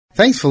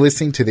Thanks for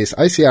listening to this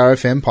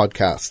OCRFM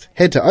podcast.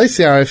 Head to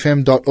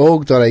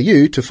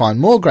ocrfm.org.au to find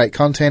more great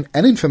content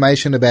and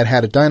information about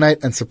how to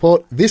donate and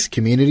support this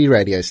community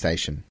radio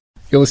station.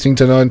 You're listening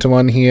to 9 to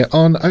 1 here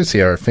on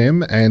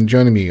OCRFM, and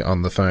joining me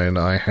on the phone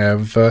I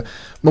have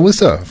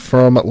Melissa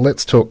from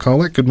Let's Talk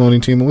Colac. Good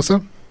morning to you,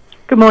 Melissa.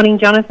 Good morning,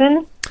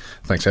 Jonathan.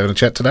 Thanks for having a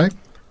chat today.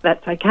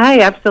 That's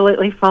okay,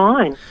 absolutely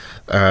fine.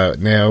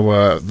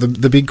 Now,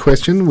 the big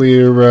question,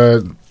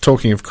 we're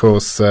talking, of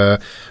course,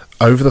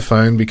 over the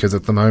phone, because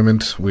at the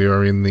moment we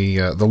are in the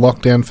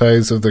lockdown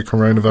phase of the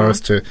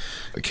coronavirus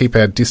to keep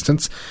our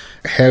distance.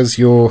 How's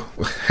your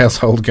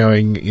household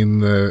going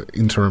in the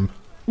interim?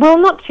 Well,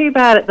 not too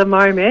bad at the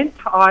moment.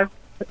 I'm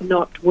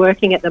not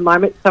working at the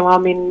moment, so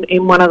I'm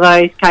in one of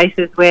those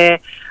cases where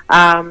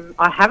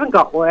I haven't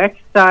got work.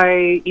 So,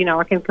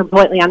 I can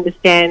completely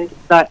understand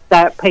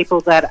that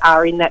people that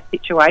are in that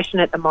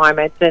situation at the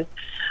moment. And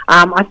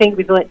I think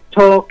with Let's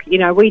Talk,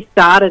 we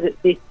started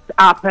this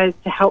up as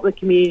to help the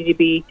community to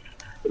be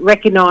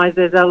recognised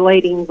as a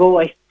leading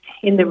voice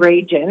in the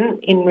region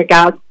in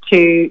regards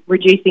to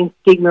reducing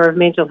stigma of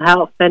mental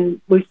health.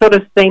 And we sort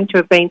of seem to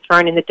have been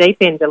thrown in the deep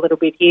end a little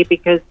bit here,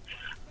 because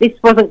this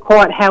wasn't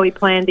quite how we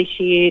planned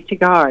this year to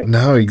go.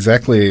 No,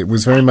 exactly. It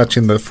was very much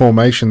in the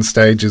formation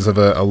stages of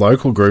a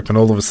local group, and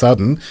all of a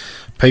sudden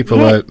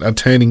people are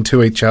turning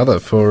to each other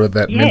for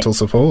that mental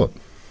support.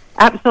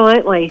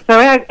 Absolutely. So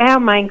our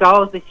main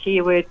goals this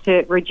year were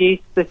to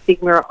reduce the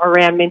stigma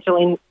around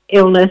mental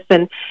illness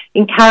and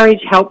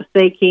encourage help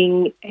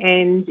seeking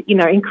and,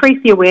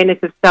 increase the awareness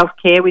of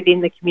self-care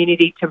within the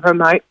community to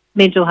promote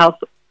mental health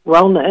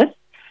wellness.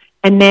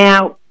 And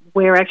now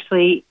we're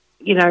actually,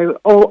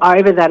 all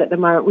over that at the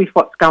moment with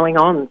what's going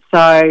on.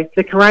 So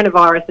the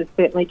coronavirus has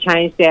certainly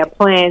changed our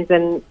plans,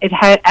 and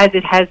as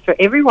it has for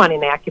everyone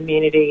in our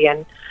community,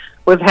 and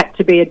we've had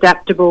to be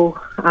adaptable,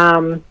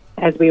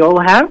 as we all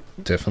have.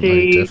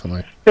 Definitely.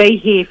 Be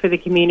here for the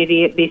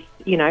community at this,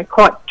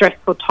 quite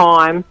stressful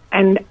time.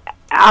 And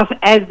us,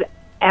 as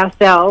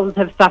ourselves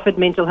have suffered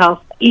mental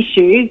health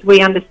issues,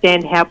 we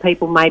understand how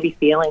people may be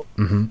feeling.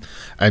 Mm-hmm.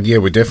 And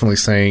we're definitely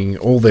seeing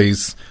all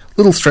these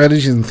little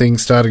strategies and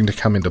things starting to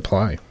come into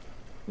play.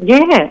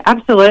 Yeah,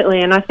 absolutely.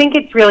 And I think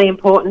it's really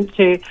important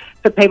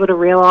for people to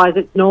realise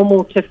it's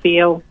normal to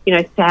feel,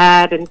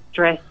 sad and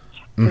stressed,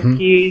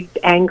 confused,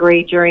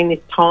 angry during this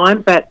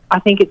time. But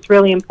I think it's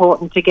really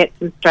important to get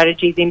some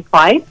strategies in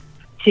place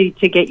to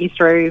get you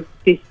through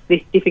this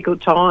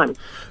difficult time.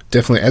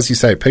 Definitely. As you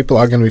say, people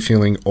are going to be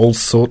feeling all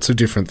sorts of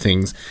different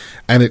things.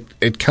 And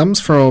it comes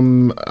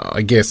from,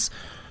 I guess,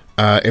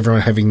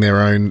 everyone having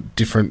their own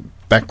different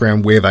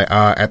background where they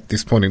are at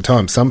this point in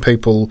time. Some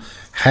people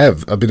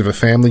have a bit of a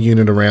family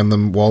unit around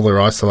them while they're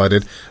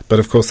isolated. But,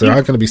 of course, there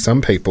are going to be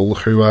some people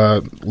who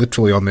are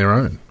literally on their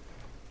own.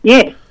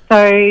 Yes.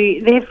 So,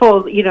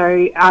 therefore,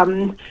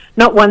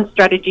 not one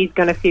strategy is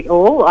going to fit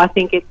all. I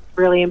think it's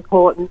really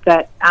important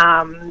that,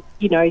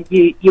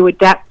 you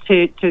adapt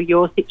to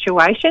your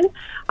situation.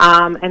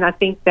 And I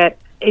think that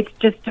it's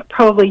just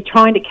probably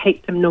trying to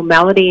keep some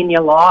normality in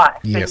your life.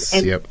 Yes,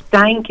 and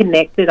staying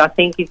connected, I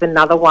think, is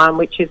another one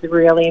which is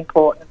really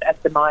important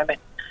at the moment.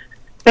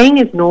 Being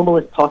as normal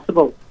as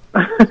possible.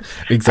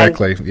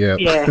 Exactly,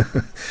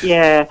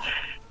 Yeah.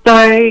 So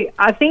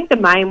I think the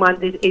main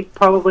one is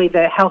probably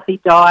the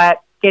healthy diet,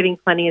 getting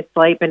plenty of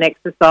sleep and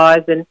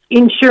exercise, and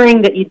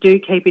ensuring that you do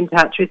keep in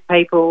touch with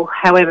people,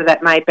 however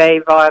that may be,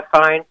 via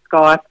phone,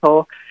 Skype,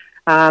 or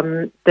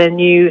the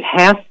new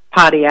house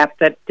party app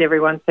that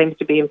everyone seems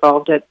to be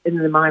involved in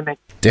the moment.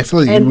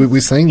 Definitely, and we're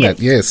seeing that,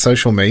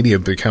 social media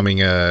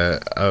becoming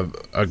a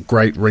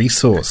great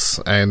resource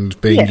and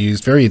being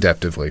used very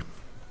adaptively.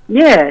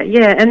 Yeah,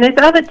 and there's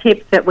other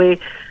tips that we're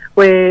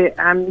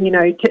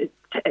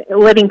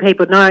letting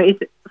people know is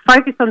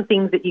focus on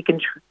things that you can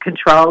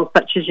control,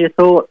 such as your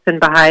thoughts and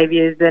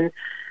behaviours, and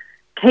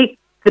keep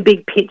the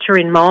big picture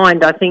in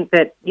mind. I think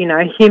that,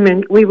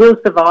 we will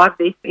survive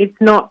this. It's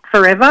not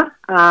forever.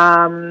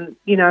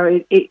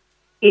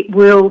 It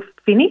will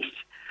finish.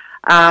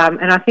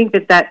 And I think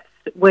that that's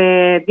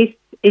where this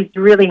is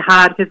really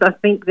hard, because I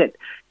think that,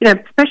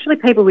 especially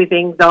people with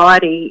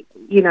anxiety,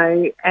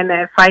 and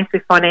they're faced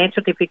with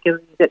financial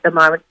difficulties at the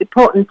moment, it's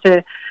important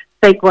to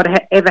seek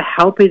whatever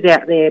help is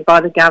out there by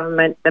the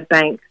government, the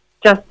banks,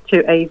 just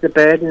to ease the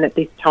burden at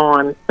this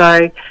time.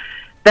 So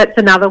that's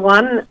another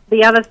one.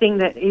 The other thing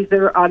that is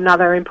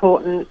another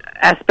important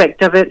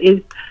aspect of it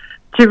is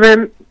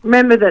to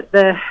remember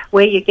that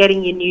where you're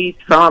getting your news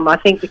from, I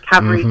think the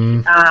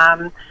coverage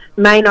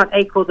may not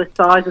equal the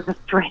size of the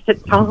threat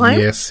at times.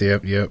 Yes,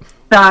 yep.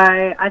 So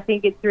I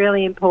think it's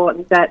really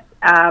important that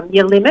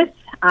you limit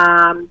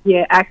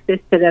your access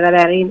to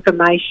that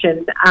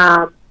information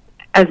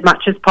as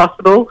much as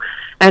possible,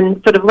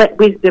 and sort of let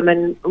wisdom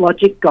and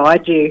logic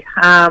guide you.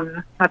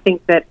 I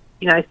think that,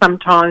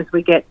 sometimes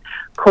we get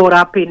caught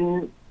up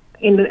in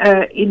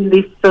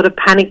this sort of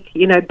panic,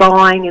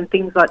 buying and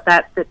things like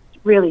that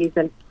really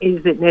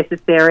isn't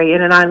necessary,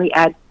 and it only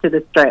adds to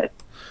the stress.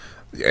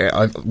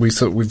 Yeah,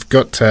 we've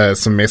got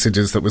some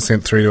messages that were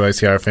sent through to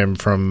OCRFM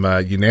from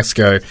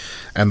UNESCO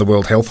and the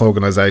World Health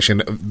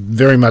Organization,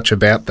 very much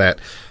about that,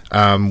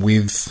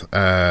 with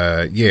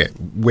where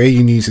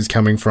your news is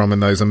coming from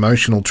and those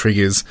emotional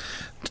triggers,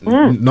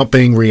 not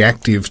being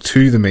reactive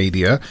to the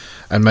media,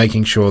 and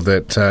making sure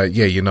that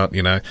you're not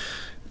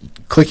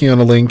clicking on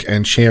a link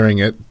and sharing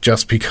it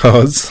just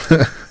because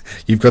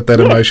you've got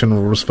that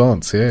emotional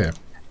response.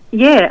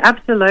 Yeah,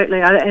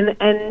 absolutely.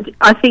 And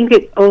I think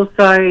it's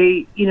also,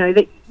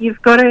 that you've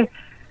got to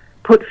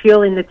put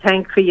fuel in the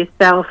tank for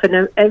yourself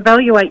and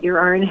evaluate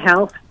your own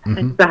health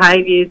and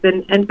behaviours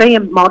and be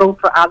a model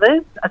for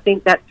others. I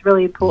think that's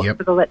really important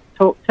for the Let's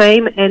Talk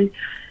team, and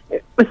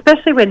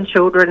especially when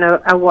children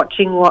are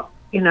watching what,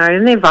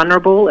 and they're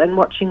vulnerable and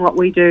watching what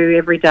we do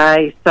every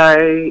day.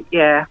 So,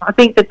 yeah, I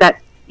think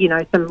that's,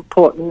 some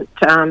important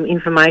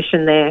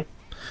information there.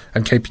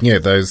 And keeping,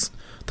 those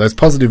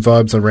positive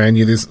vibes around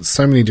you. There's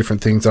so many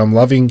different things. I'm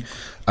loving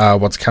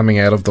what's coming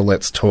out of the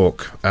Let's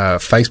Talk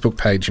Facebook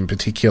page in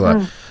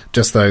particular.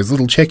 Just those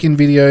little check-in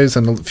videos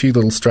and a few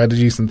little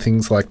strategies and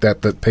things like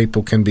that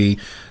people can be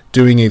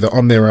doing either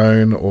on their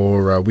own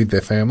or with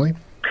their family.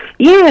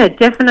 Yeah,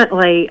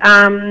 definitely.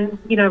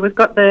 We've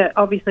got the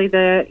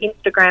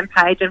Instagram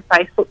page and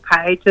Facebook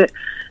page that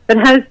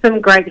has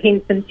some great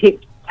hints and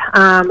tips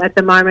at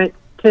the moment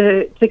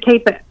to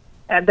keep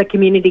the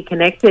community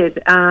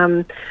connected.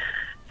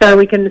 So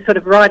we can sort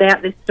of ride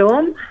out this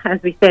storm. As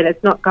we said,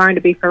 it's not going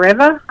to be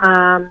forever,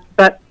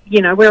 but,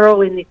 we're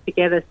all in this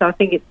together, so I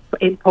think it's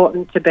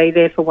important to be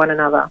there for one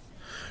another.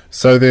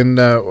 So then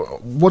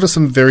what are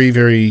some very,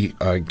 very,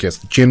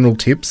 general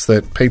tips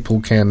that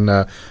people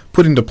can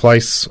put into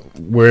place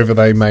wherever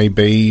they may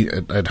be,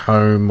 at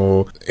home,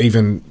 or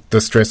even the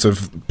stress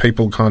of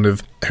people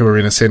who are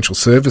in essential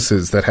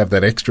services that have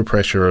that extra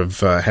pressure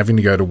of having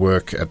to go to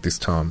work at this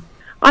time?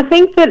 I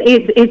think that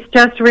it's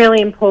just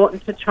really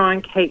important to try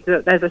and keep,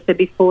 as I said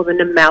before, the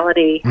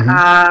normality.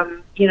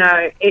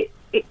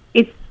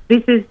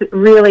 This is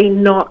really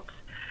not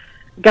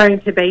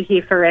going to be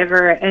here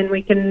forever, and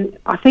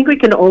I think we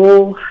can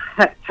all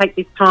take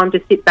this time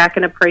to sit back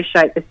and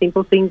appreciate the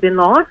simple things in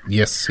life.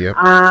 Yes, yeah.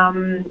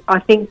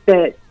 I think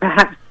that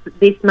perhaps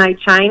this may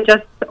change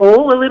us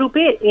all a little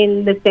bit,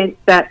 in the sense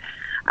that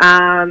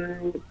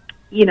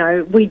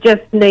we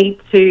just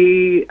need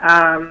to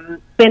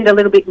spend a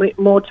little bit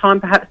more time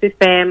perhaps with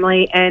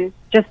family and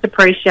just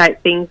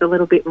appreciate things a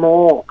little bit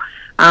more.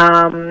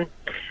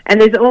 And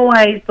there's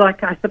always,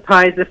 I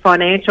suppose, the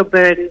financial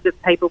burdens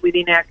of people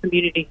within our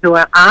community who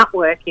aren't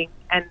working,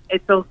 and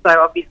it's also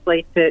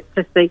obviously to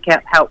seek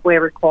out help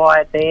where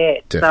required there.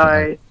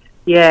 Definitely. So,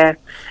 yeah.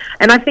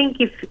 And I think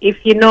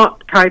if you're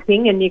not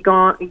coping and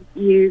I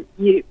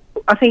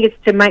think it's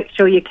to make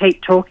sure you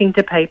keep talking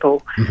to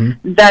people.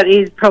 That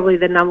is probably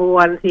the number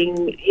one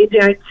thing.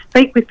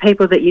 Speak with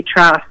people that you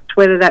trust,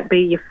 whether that be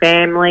your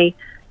family,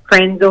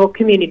 friends, or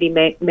community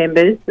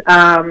members.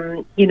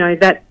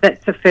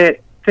 That's the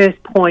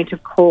first point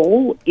of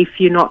call if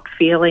you're not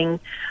feeling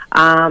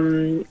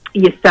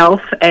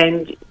yourself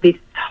and this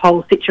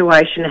whole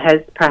situation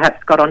has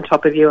perhaps got on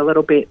top of you a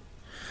little bit.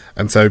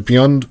 And so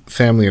beyond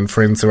family and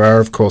friends, there are,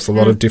 of course, a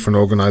lot of different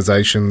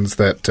organisations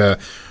that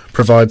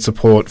provide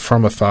support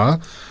from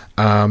afar.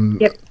 Who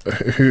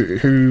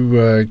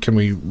can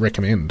we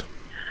recommend?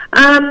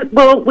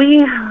 Well,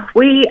 we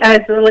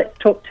as the Let's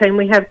Talk team,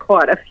 we have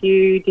quite a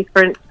few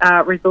different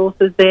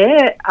resources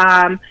there.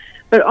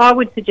 But I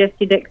would suggest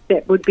your next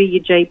step would be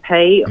your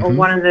GP or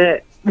one of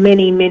the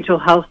many mental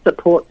health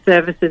support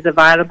services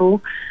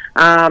available.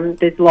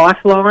 There's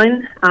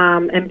Lifeline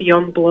and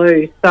Beyond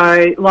Blue.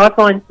 So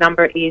Lifeline's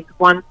number is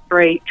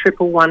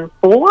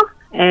 13114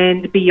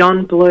 and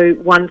Beyond Blue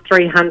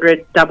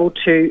 1300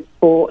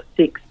 224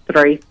 So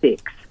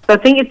I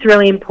think it's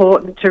really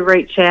important to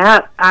reach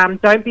out.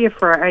 Don't be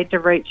afraid to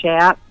reach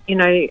out.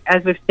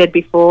 As we've said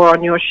before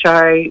on your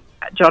show,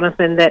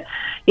 Jonathan, that,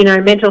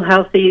 mental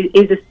health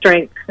is a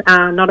strength,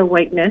 not a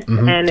weakness, and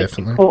definitely. It's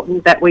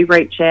important that we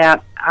reach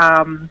out,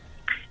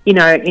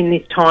 in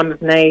this time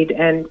of need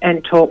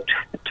and talk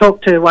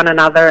to one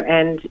another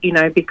and,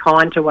 be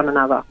kind to one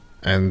another.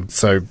 And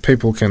so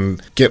people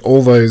can get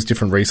all those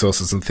different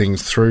resources and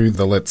things through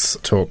the Let's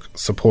Talk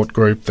support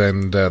group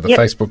and the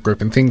Facebook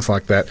group and things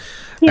like that.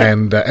 Yep.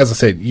 And as I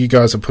said, you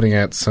guys are putting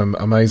out some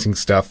amazing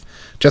stuff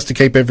just to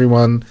keep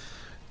everyone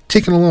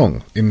ticking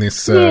along in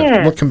this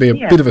what can be a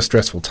bit of a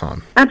stressful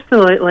time.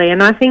 Absolutely.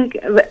 And I think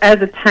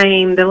as a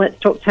team, the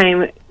Let's Talk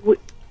team,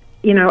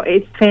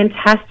 it's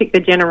fantastic, the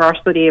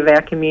generosity of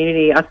our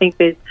community. I think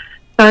there's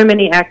so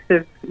many acts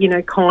of,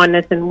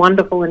 kindness and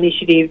wonderful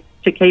initiatives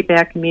to keep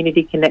our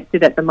community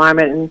connected at the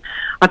moment, and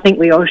I think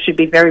we all should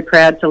be very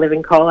proud to live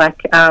in Colac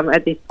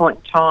at this point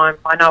in time.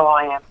 I know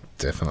I am.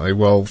 Definitely.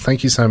 Well,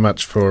 thank you so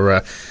much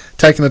for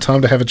taking the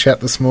time to have a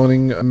chat this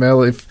morning.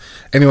 Mel, if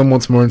anyone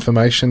wants more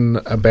information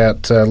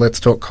about Let's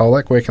Talk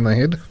Colac, where can they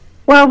head?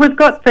 Well, we've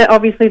got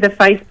obviously the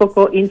Facebook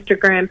or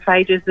Instagram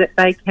pages that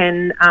they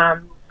can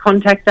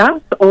contact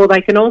us, or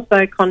they can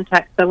also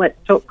contact the Let's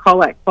Talk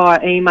Colac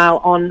via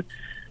email on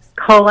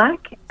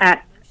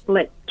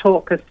colac@letstalk.com.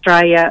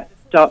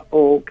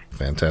 letstalkaustralia.org.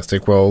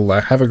 Fantastic. Well,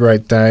 have a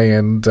great day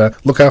and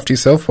look after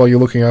yourself while you're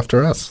looking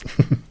after us.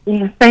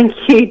 Yeah, thank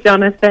you,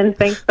 Jonathan.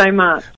 Thanks so much.